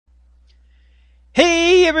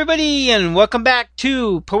everybody, and welcome back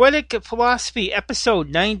to Poetic Philosophy, episode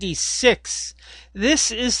 96. This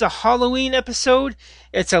is the Halloween episode.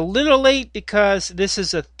 It's a little late because this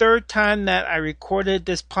is the third time that I recorded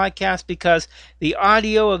this podcast because the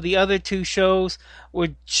audio of the other two shows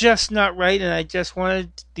were just not right, and I just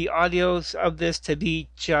wanted the audios of this to be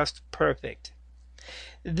just perfect.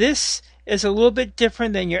 This is a little bit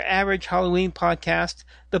different than your average Halloween podcast.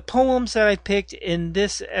 The poems that I picked in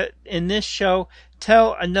this show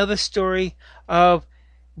tell another story of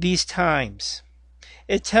these times.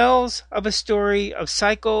 It tells of a story of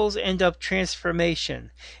cycles and of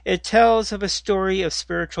transformation. It tells of a story of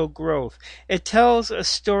spiritual growth. It tells a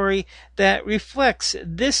story that reflects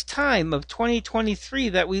this time of 2023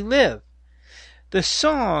 that we live. The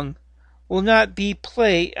song will not be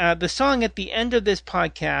played. The song at the end of this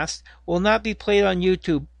podcast will not be played on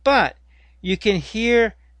YouTube, but you can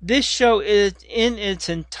hear this show in its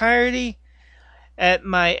entirety at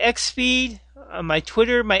my X feed, my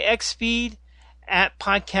Twitter, my X feed at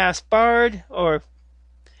Podcast Bard or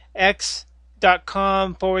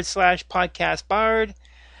x.com/Podcast Bard.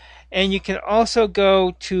 And you can also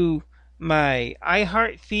go to my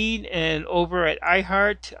iHeart feed, and over at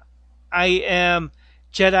iHeart, I am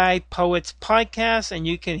Jedi Poets Podcast, and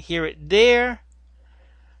you can hear it there.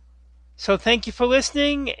 So thank you for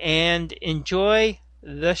listening and enjoy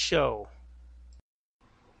the show.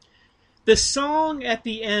 The song at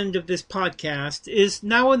the end of this podcast is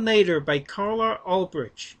Now and Later by Carla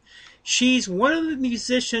Ulbrich. She's one of the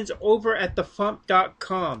musicians over at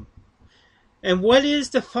thefump.com. And what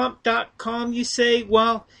is thefump.com, you say?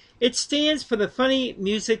 Well, it stands for the Funny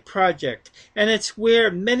Music Project, and it's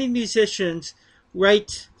where many musicians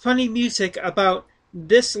write funny music about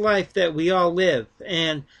this life that we all live.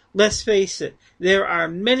 And let's face it, there are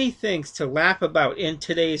many things to laugh about in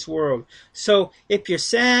today's world. So if you're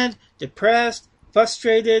sad, depressed,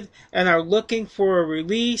 frustrated, and are looking for a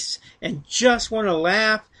release and just want to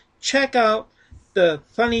laugh, check out the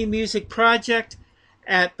Funny Music Project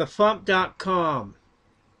at thefump.com.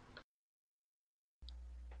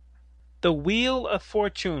 The Wheel of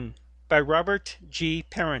Fortune by Robert G.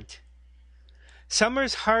 Parent.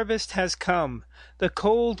 Summer's harvest has come. The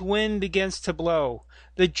cold wind begins to blow.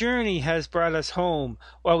 The journey has brought us home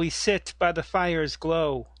while we sit by the fire's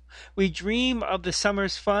glow. We dream of the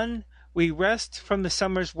summer's fun. We rest from the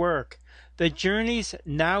summer's work. The journey's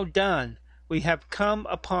now done. We have come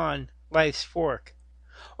upon life's fork.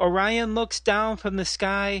 Orion looks down from the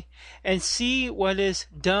sky and see what is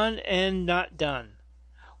done and not done.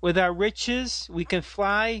 With our riches we can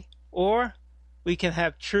fly, or we can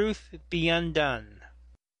have truth be undone.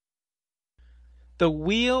 The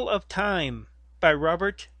Wheel of Time by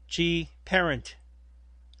Robert G. Parent.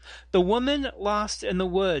 The woman lost in the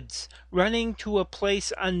woods, running to a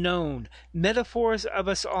place unknown, metaphors of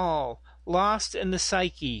us all, lost in the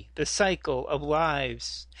psyche, the cycle of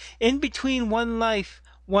lives. In between one life,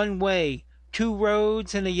 one way, two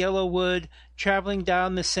roads in a yellow wood, traveling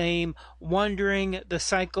down the same, wandering the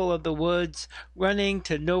cycle of the woods, running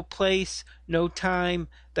to no place, no time,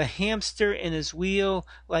 the hamster in his wheel,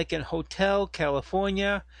 like in Hotel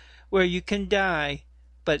California, where you can die,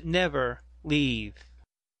 but never leave.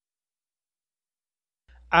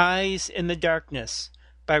 Eyes in the Darkness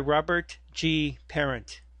by Robert G.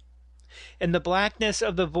 Parent. In the blackness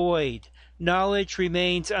of the void, knowledge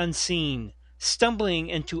remains unseen. Stumbling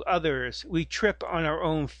into others, we trip on our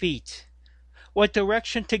own feet. What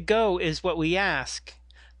direction to go is what we ask.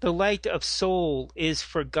 The light of soul is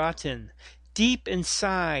forgotten. Deep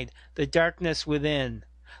inside the darkness within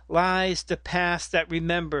lies the past that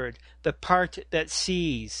remembered, the part that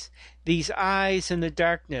sees. These eyes in the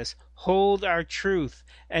darkness hold our truth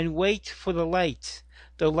and wait for the light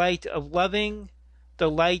of loving,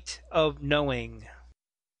 the light of knowing.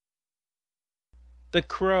 The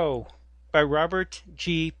Crow by Robert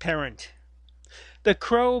G. Parent. The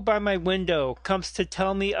crow by my window comes to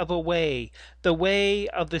tell me of a way, the way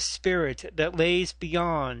of the spirit that lays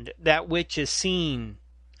beyond that which is seen.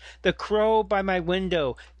 The crow by my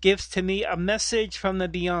window gives to me a message from the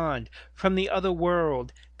beyond, from the other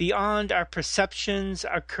world, beyond our perceptions,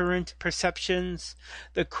 our current perceptions.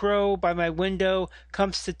 The crow by my window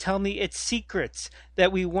comes to tell me its secrets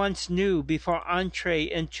that we once knew before entree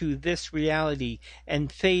into this reality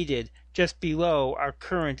and faded just below our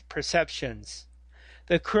current perceptions.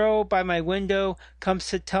 The crow by my window comes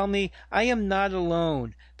to tell me I am not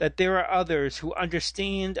alone, that there are others who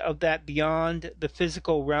understand of that beyond the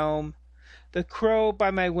physical realm. The crow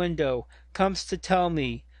by my window comes to tell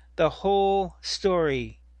me the whole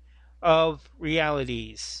story of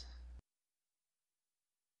realities.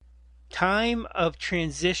 Time of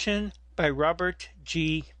Transition by Robert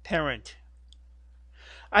G. Parent.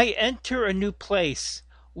 I enter a new place,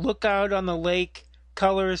 look out on the lake,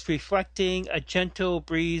 colors reflecting, a gentle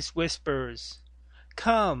breeze whispers.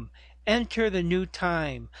 Come, enter the new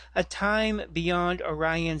time, a time beyond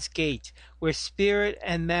Orion's gate, where spirit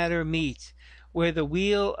and matter meet, where the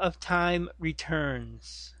wheel of time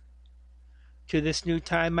returns. To this new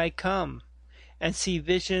time I come, and see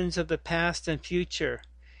visions of the past and future.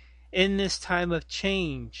 In this time of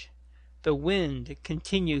change, the wind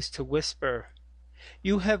continues to whisper.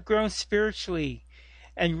 You have grown spiritually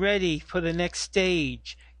and ready for the next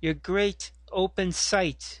stage. Your great open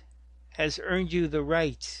sight has earned you the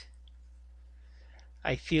right.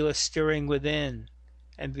 I feel a stirring within,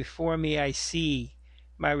 and before me I see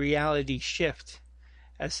my reality shift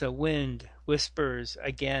as the wind whispers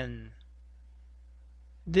again.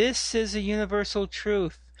 This is a universal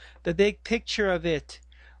truth, the big picture of it,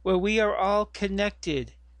 where we are all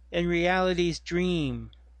connected in reality's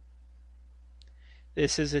dream.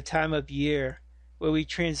 This is a time of year where we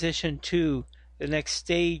transition to the next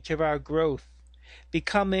stage of our growth,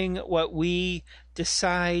 becoming what we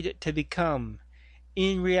decide to become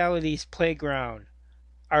in reality's playground,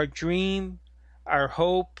 our dream, our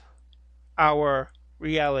hope, our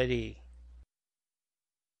reality.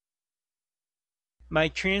 My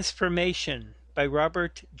Transformation by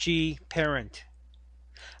Robert G. Parent.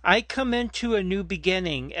 I come into a new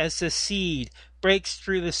beginning as the seed breaks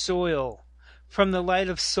through the soil. From the light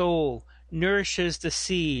of soul nourishes the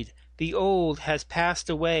seed. The old has passed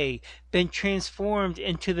away, been transformed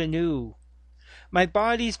into the new. My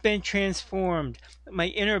body's been transformed. My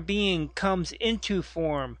inner being comes into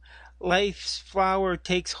form. Life's flower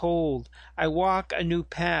takes hold. I walk a new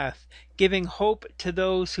path, giving hope to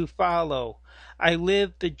those who follow. I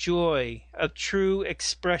live the joy of true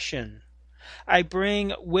expression. I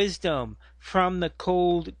bring wisdom from the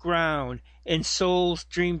cold ground in soul's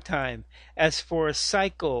dreamtime, as for a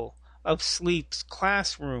cycle of sleep's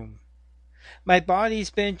classroom. My body's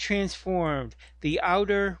been transformed. The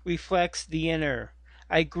outer reflects the inner.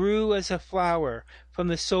 I grew as a flower from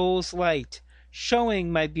the soul's light,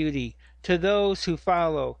 showing my beauty to those who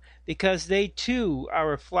follow, because they too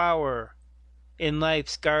are a flower in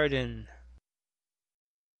life's garden.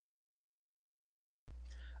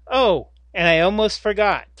 Oh, and I almost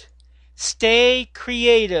forgot. Stay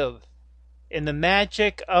creative in the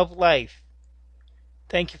magic of life.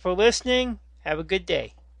 Thank you for listening. Have a good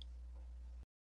day.